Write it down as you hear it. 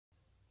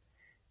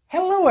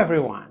Hello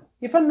everyone!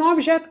 If an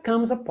object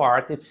comes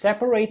apart, it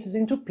separates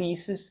into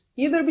pieces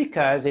either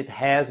because it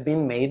has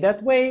been made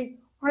that way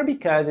or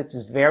because it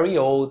is very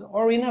old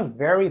or in a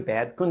very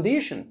bad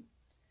condition.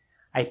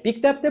 I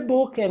picked up the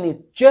book and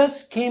it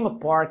just came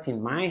apart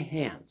in my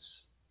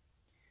hands.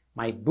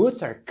 My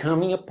boots are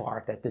coming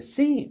apart at the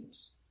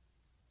seams.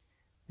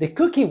 The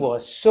cookie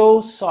was so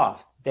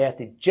soft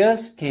that it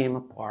just came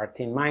apart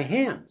in my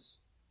hands.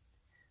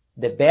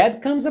 The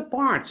bed comes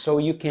apart so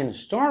you can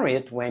store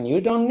it when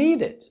you don't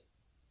need it.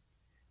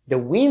 The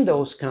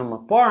windows come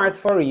apart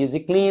for easy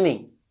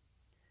cleaning.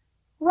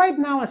 Write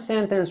now a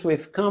sentence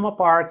with come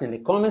apart in the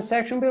comment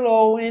section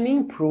below and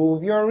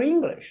improve your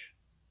English.